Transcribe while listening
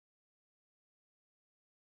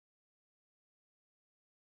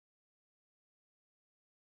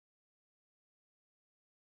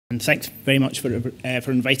And thanks very much for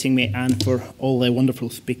inviting me and for all the wonderful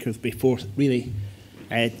speakers before really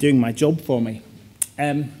doing my job for me.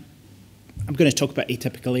 I'm going to talk about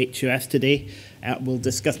atypical aHus today. We'll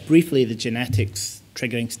discuss briefly the genetics,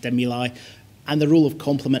 triggering stimuli, and the role of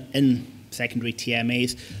complement in secondary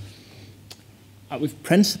TMAs. I was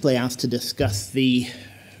principally asked to discuss the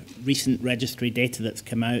recent registry data that's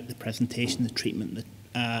come out, the presentation, the treatment,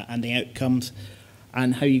 and the outcomes,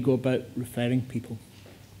 and how you go about referring people.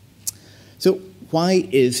 So why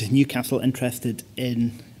is Newcastle interested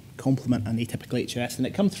in complement and atypical aHus? And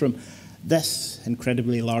it comes from this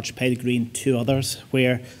incredibly large pedigree and two others,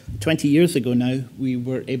 where 20 years ago now, we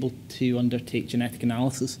were able to undertake genetic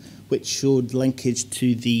analysis, which showed linkage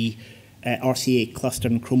to the RCA cluster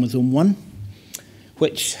in chromosome 1,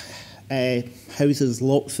 which houses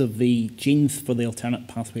lots of the genes for the alternate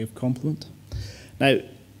pathway of complement. Now,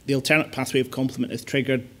 the alternate pathway of complement is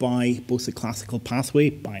triggered by both the classical pathway,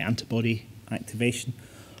 by antibody activation,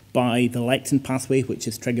 by the lectin pathway, which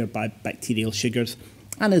is triggered by bacterial sugars,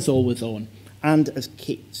 and is always on. And as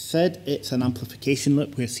Kate said, it's an amplification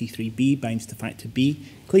loop where C3b binds to factor B,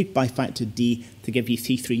 cleaved by factor D to give you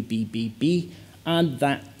C3bBB, and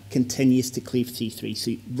that continues to cleave C3.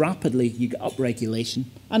 So rapidly you get upregulation,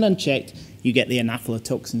 and unchecked you get the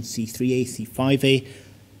anaphylatoxin C3a, C5a,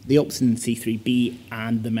 the opsin C3b,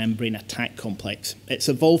 and the membrane attack complex. It's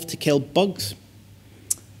evolved to kill bugs.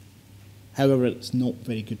 However, it's not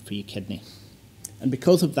very good for your kidney. And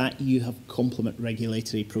because of that, you have complement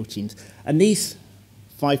regulatory proteins. And these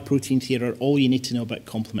 5 proteins here are all you need to know about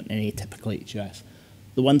complement in atypical aHus.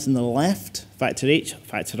 The ones on the left, factor H,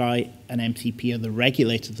 factor I, and MCP, are the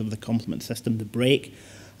regulators of the complement system, the brake,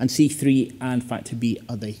 and C3 and factor B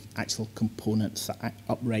are the actual components that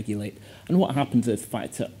upregulate. And what happens is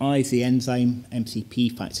factor I is the enzyme,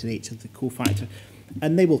 MCP, factor H is the cofactor,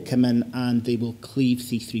 and they will come in and they will cleave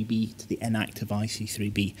C3b to the inactive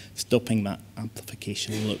IC3b, stopping that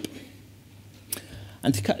amplification loop.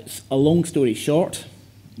 And to cut a long story short,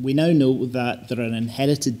 we now know that there are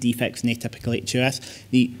inherited defects in atypical aHus,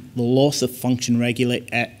 the loss of function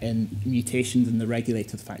in mutations in the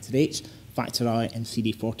regulator of factor H, factor I, and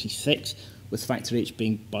CD46, with factor H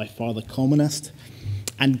being by far the commonest,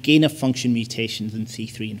 and gain of function mutations in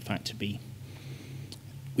C3 and factor B.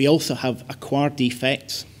 We also have acquired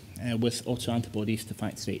defects with autoantibodies to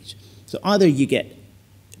factor H. So either you get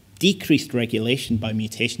decreased regulation by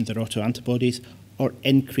mutations or autoantibodies, or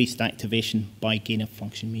increased activation by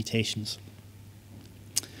gain-of-function mutations.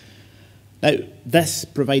 Now, this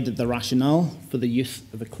provided the rationale for the use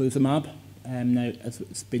of eculizumab. Now, as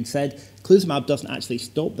it's been said, eculizumab doesn't actually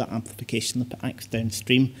stop that amplification loop, it acts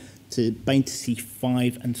downstream to bind to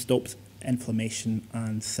C5 and stops inflammation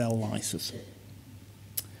and cell lysis.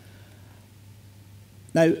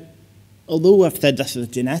 Now, although I've said this is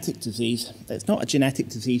a genetic disease, it's not a genetic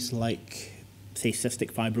disease like, say,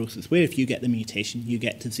 cystic fibrosis, where if you get the mutation, you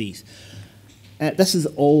get disease. This is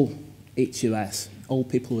all aHus, all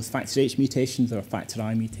people with factor H mutations or factor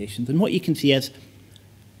I mutations. And what you can see is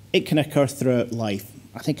it can occur throughout life.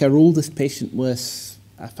 I think our oldest patient with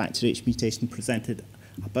a factor H mutation presented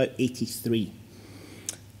about 83.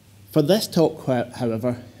 For this talk,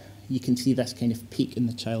 however, you can see this kind of peak in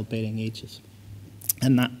the childbearing ages.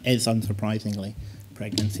 And that is, unsurprisingly,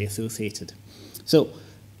 pregnancy associated. So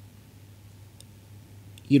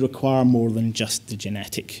you require more than just the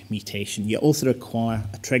genetic mutation. You also require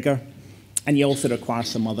a trigger, and you also require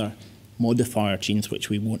some other modifier genes, which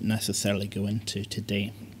we won't necessarily go into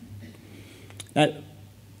today. Now,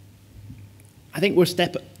 I think we'll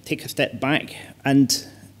take a step back, and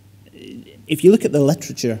if you look at the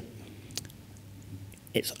literature,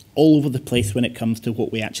 it's all over the place when it comes to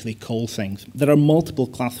what we actually call things. There are multiple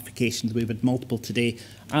classifications. We've had multiple today,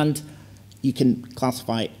 and you can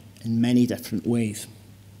classify it in many different ways.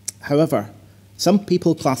 However, some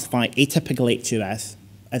people classify atypical aHus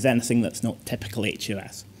as anything that's not typical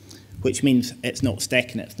aHus, which means it's not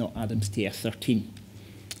STEC and it's not Adams TF13.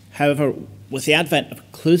 However, with the advent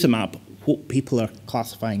of eculizumab, what people are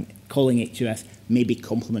calling aHus may be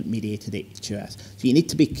complement-mediated aHus. So you need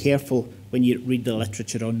to be careful when you read the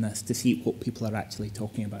literature on this to see what people are actually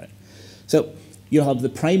talking about. So you'll have the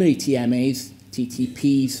primary TMAs,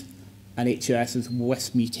 TTPs, and aHuses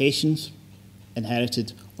with mutations,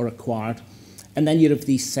 inherited or acquired. And then you have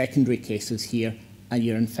these secondary cases here, and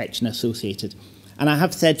your infection associated. And I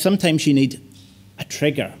have said sometimes you need a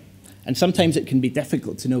trigger, and sometimes it can be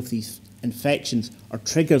difficult to know if these infections are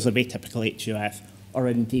triggers of atypical aHus, or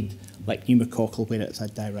indeed like pneumococcal, where it's a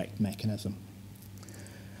direct mechanism.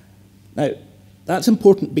 Now, that's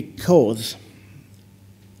important because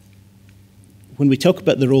when we talk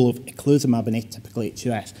about the role of eculizumab in atypical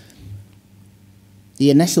HUS, the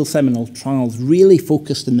initial seminal trials really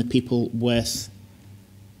focused on the people with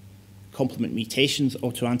complement mutations,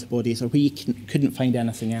 autoantibodies, or where you couldn't find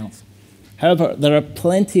anything else. However, there are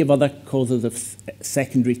plenty of other causes of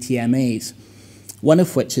secondary TMAs, one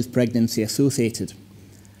of which is pregnancy associated.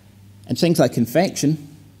 And things like infection,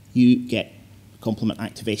 you get complement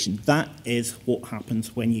activation. That is what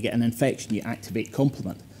happens when you get an infection, you activate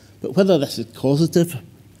complement. But whether this is causative,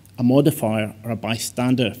 a modifier, or a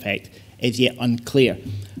bystander effect is yet unclear.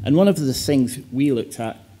 And one of the things we looked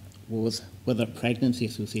at was whether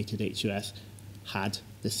pregnancy-associated HUS had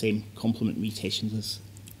the same complement mutations as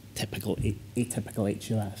typical atypical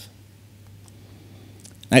HUS.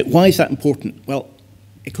 Now, why is that important? Well,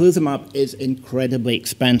 eculizumab is incredibly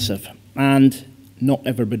expensive, and not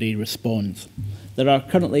everybody responds. There are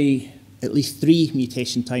currently at least 3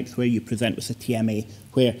 mutation types where you present with a TMA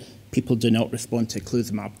where people do not respond to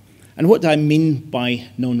eculizumab. And what do I mean by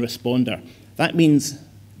non-responder? That means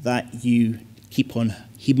that you keep on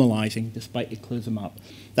hemolyzing despite eculizumab.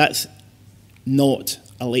 That's not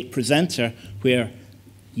a late presenter where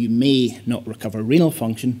you may not recover renal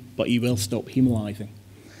function, but you will stop hemolyzing.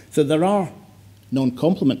 So there are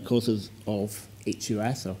non-complement causes of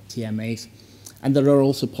HUS or TMAs, and there are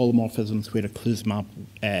also polymorphisms where eculizumab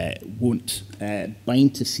won't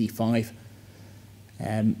bind to C5.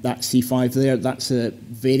 That C5 there, that's a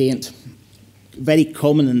variant very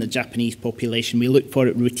common in the Japanese population. We look for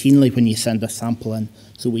it routinely when you send a sample in,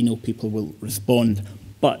 so we know people will respond,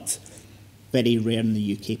 but very rare in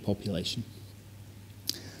the UK population.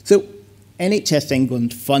 So NHS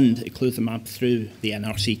England fund eculizumab through the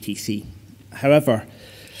NRCTC. However,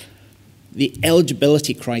 the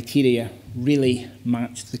eligibility criteria really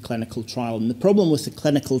matched the clinical trial. And the problem with the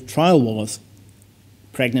clinical trial was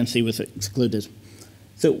pregnancy was excluded.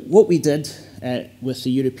 So what we did with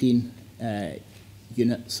the European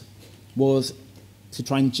units was to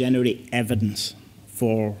try and generate evidence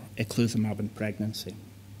for eculizumab in pregnancy.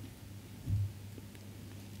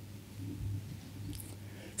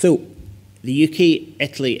 So the UK,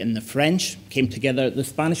 Italy, and the French came together. The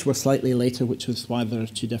Spanish were slightly later, which was why there are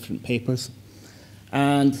 2 different papers.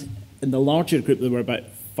 And in the larger group, there were about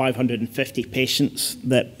 550 patients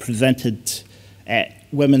that presented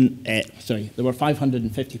there were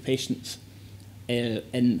 550 patients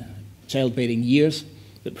in childbearing years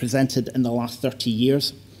that presented in the last 30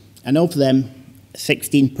 years. And of them,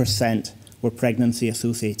 16% were pregnancy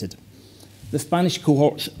associated. The Spanish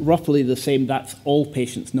cohort's roughly the same. That's all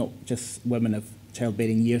patients, not just women of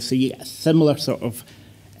childbearing years. So you get a similar sort of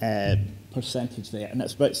percentage there. And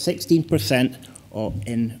it's about 16%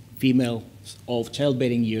 in females of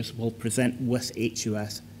childbearing years will present with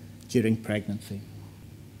HUS during pregnancy.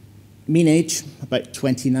 Mean age, about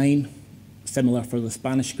 29, similar for the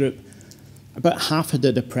Spanish group. About half had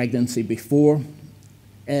had a pregnancy before.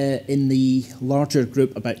 In the larger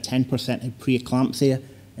group, about 10% had preeclampsia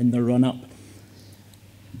in the run-up.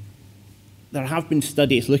 There have been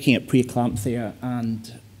studies looking at preeclampsia,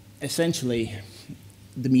 and essentially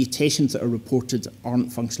the mutations that are reported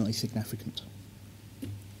aren't functionally significant.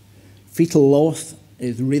 Fetal loss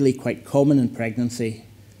is really quite common in pregnancy.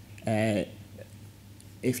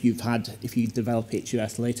 If you develop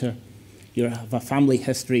HUS later, you have a family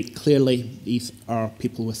history. Clearly, these are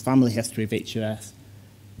people with family history of HUS.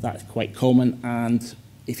 That's quite common, and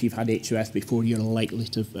if you've had HUS before, you're likely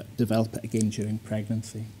to develop it again during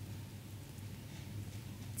pregnancy.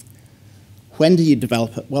 When do you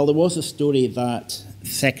develop it? Well, there was a story that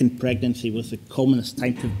second pregnancy was the commonest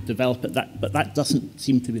time to develop it, but that doesn't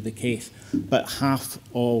seem to be the case. About half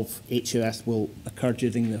of HUS will occur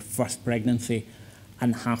during the first pregnancy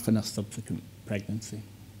and half in a subsequent pregnancy.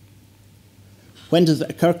 When does it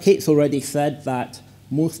occur? Kate's already said that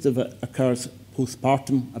most of it occurs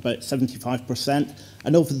postpartum, about 75%,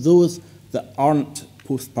 and of those that aren't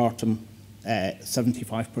postpartum,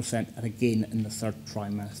 75% are again in the 3rd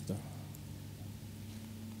trimester.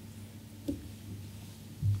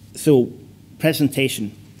 So,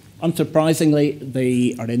 presentation. Unsurprisingly,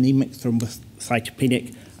 they are anemic,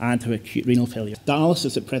 thrombocytopenic, and have acute renal failure.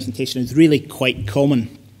 Dialysis at presentation is really quite common.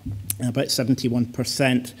 About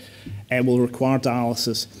 71% will require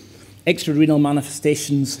dialysis. Extrarenal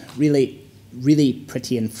manifestations, really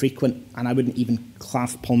pretty infrequent, and I wouldn't even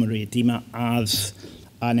class pulmonary edema as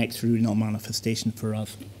an extrarenal manifestation for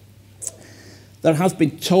us. There has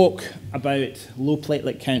been talk about low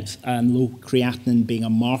platelet counts and low creatinine being a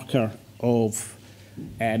marker of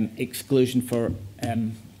exclusion for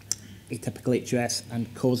atypical HUS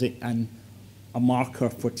and causing a marker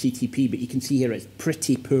for TTP, but you can see here it's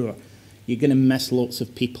pretty poor. You're going to miss lots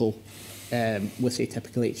of people with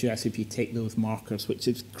atypical aHUS if you take those markers, which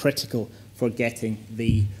is critical for getting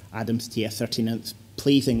the Adams TS13. And it's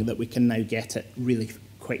pleasing that we can now get it really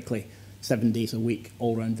quickly, 7 days a week,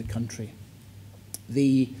 all around the country.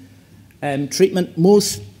 The treatment,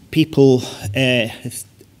 most people,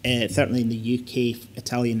 certainly in the UK,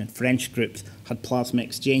 Italian and French groups, had plasma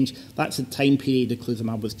exchange. That's the time period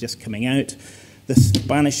eculizumab was just coming out. The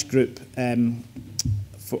Spanish group,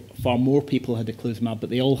 far more people had eculizumab, but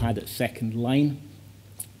they all had it second line.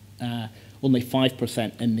 Only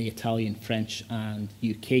 5% in the Italian, French and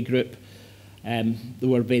UK group. There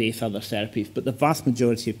were various other therapies, but the vast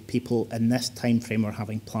majority of people in this time frame were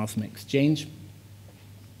having plasma exchange.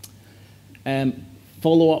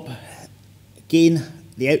 Follow-up, again,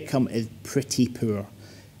 the outcome is pretty poor.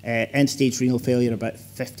 End-stage renal failure, about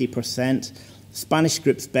 50%. Spanish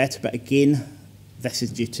group's better, but again, this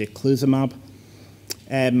is due to eculizumab.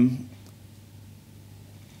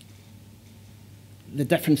 The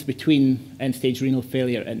difference between end-stage renal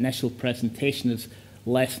failure at initial presentation is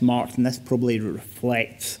less marked, and this probably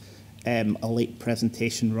reflects a late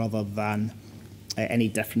presentation rather than any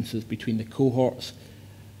differences between the cohorts.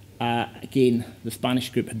 Again, the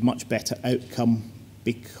Spanish group had much better outcome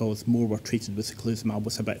because more were treated with eculizumab,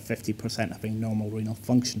 with about 50% having normal renal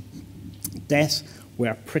function. Deaths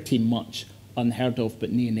were pretty much unheard of,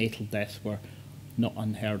 but neonatal deaths were not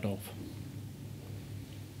unheard of.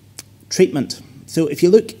 Treatment. So if you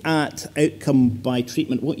look at outcome by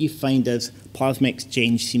treatment, what you find is plasma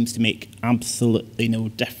exchange seems to make absolutely no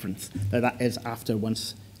difference. Now that is after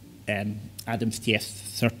once Adams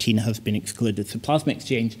TS13 has been excluded. So plasma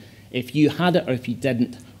exchange, if you had it or if you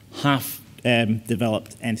didn't, half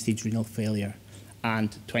developed end-stage renal failure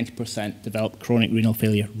and 20% developed chronic renal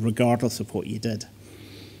failure, regardless of what you did.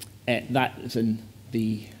 That is in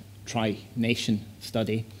the Tri-Nation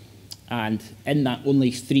study, and in that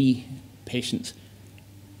only 3 patients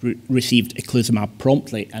received eculizumab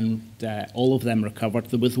promptly, and all of them recovered.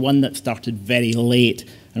 There was one that started very late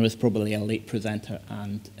and was probably a late presenter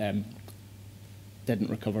and didn't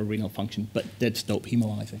recover renal function, but did stop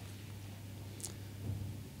hemolyzing.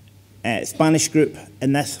 Spanish group,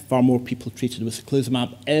 in this, far more people treated with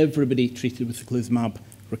eculizumab. Everybody treated with eculizumab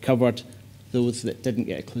recovered. Those that didn't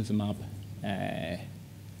get eculizumab,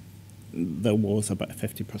 there was about a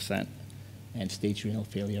 50% end-stage renal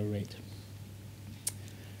failure rate.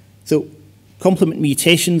 So, complement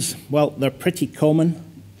mutations, well, they're pretty common.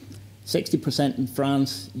 60% in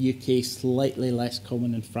France, UK slightly less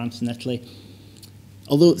common in France and Italy.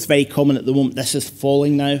 Although it's very common at the moment, this is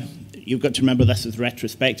falling now. You've got to remember this is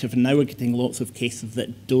retrospective, and now we're getting lots of cases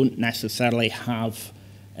that don't necessarily have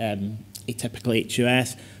atypical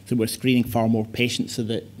aHUS, so we're screening far more patients so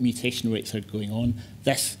that mutation rates are going on.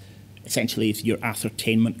 This essentially is your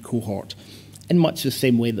ascertainment cohort, in much the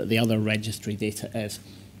same way that the other registry data is.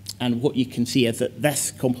 And what you can see is that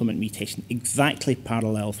this complement mutation exactly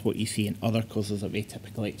parallels what you see in other causes of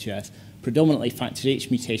atypical aHUS, predominantly factor H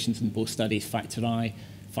mutations in both studies, factor I,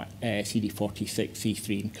 CD46,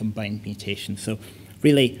 C3, and combined mutations. So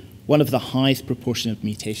really, one of the highest proportion of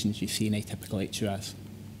mutations you see in atypical aHUS.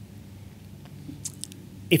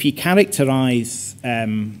 If you characterize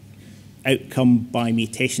outcome by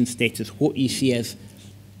mutation status, what you see is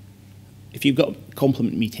if you've got a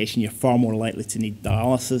complement mutation, you're far more likely to need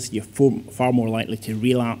dialysis, you're far more likely to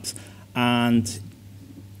relapse, and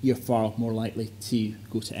you're far more likely to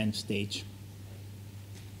go to end stage.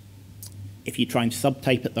 If you try and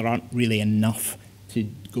subtype it, there aren't really enough to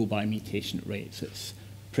go by mutation rates. It's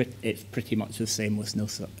pretty much the same with no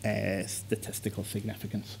statistical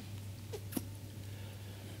significance.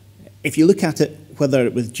 If you look at it, whether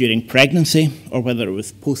it was during pregnancy or whether it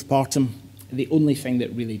was postpartum, the only thing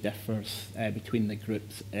that really differs between the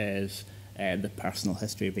groups is the personal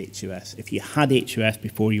history of aHUS. If you had aHUS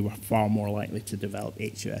before, you were far more likely to develop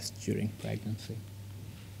aHUS during pregnancy.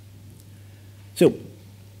 So,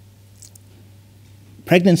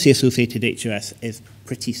 pregnancy-associated aHUS is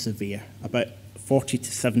pretty severe. About 40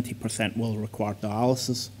 to 70% will require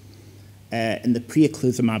dialysis. In the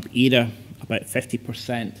pre-eculizumab era, about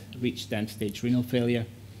 50% reached end-stage renal failure.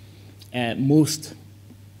 Most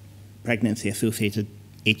pregnancy-associated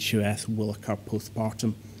aHUS will occur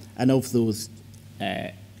postpartum, and of those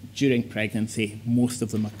during pregnancy, most of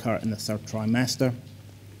them occur in the 3rd trimester.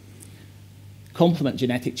 Complement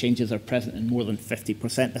genetic changes are present in more than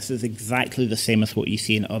 50%. This is exactly the same as what you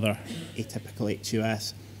see in other atypical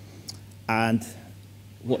aHUS. And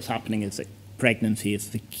what's happening is that pregnancy is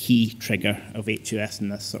the key trigger of aHUS in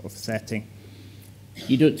this sort of setting.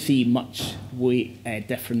 You don't see much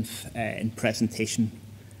difference in presentation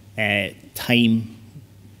time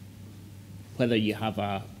whether you have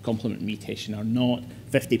a complement mutation or not.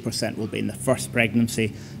 50% will be in the first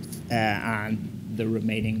pregnancy, and the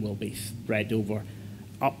remaining will be spread over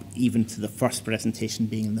up even to the first presentation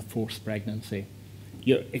being in the fourth pregnancy.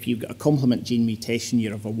 If you've got a complement gene mutation,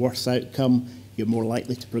 you have a worse outcome, you're more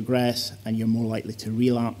likely to progress, and you're more likely to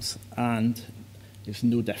relapse, and there's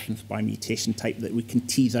no difference by mutation type that we can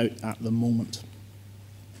tease out at the moment.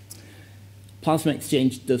 Plasma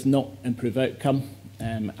exchange does not improve outcome,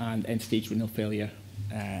 and end-stage renal failure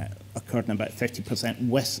occurred in about 50%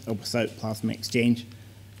 with or without plasma exchange.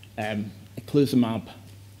 Eculizumab,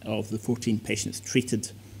 of the 14 patients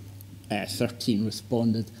treated, 13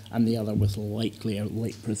 responded, and the other was likely a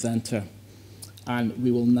late presenter. And we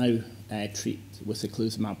will now treat with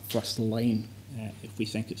eculizumab first line if we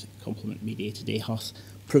think it's a complement-mediated aHus,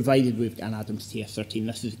 provided we've got an Adams TF13.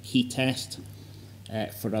 This is a key test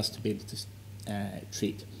for us to be able to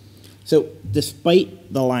treat. So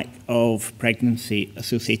despite the lack of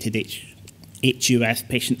pregnancy-associated aHUS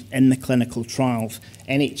patients in the clinical trials,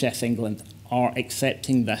 NHS England are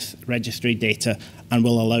accepting this registry data and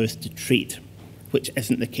will allow us to treat, which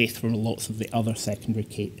isn't the case for lots of the other secondary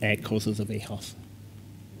causes of aHUS.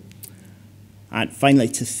 And finally,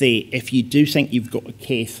 to say, if you do think you've got a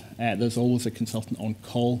case, there's always a consultant on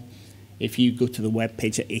call. If you go to the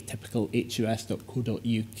webpage at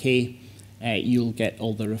atypicalhus.co.uk, you'll get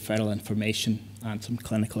all the referral information and some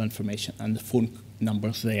clinical information and the phone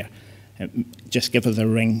numbers there. Just give us a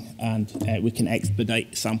ring and we can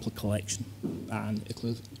expedite sample collection and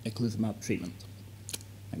eculizumab treatment.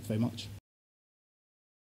 Thanks very much.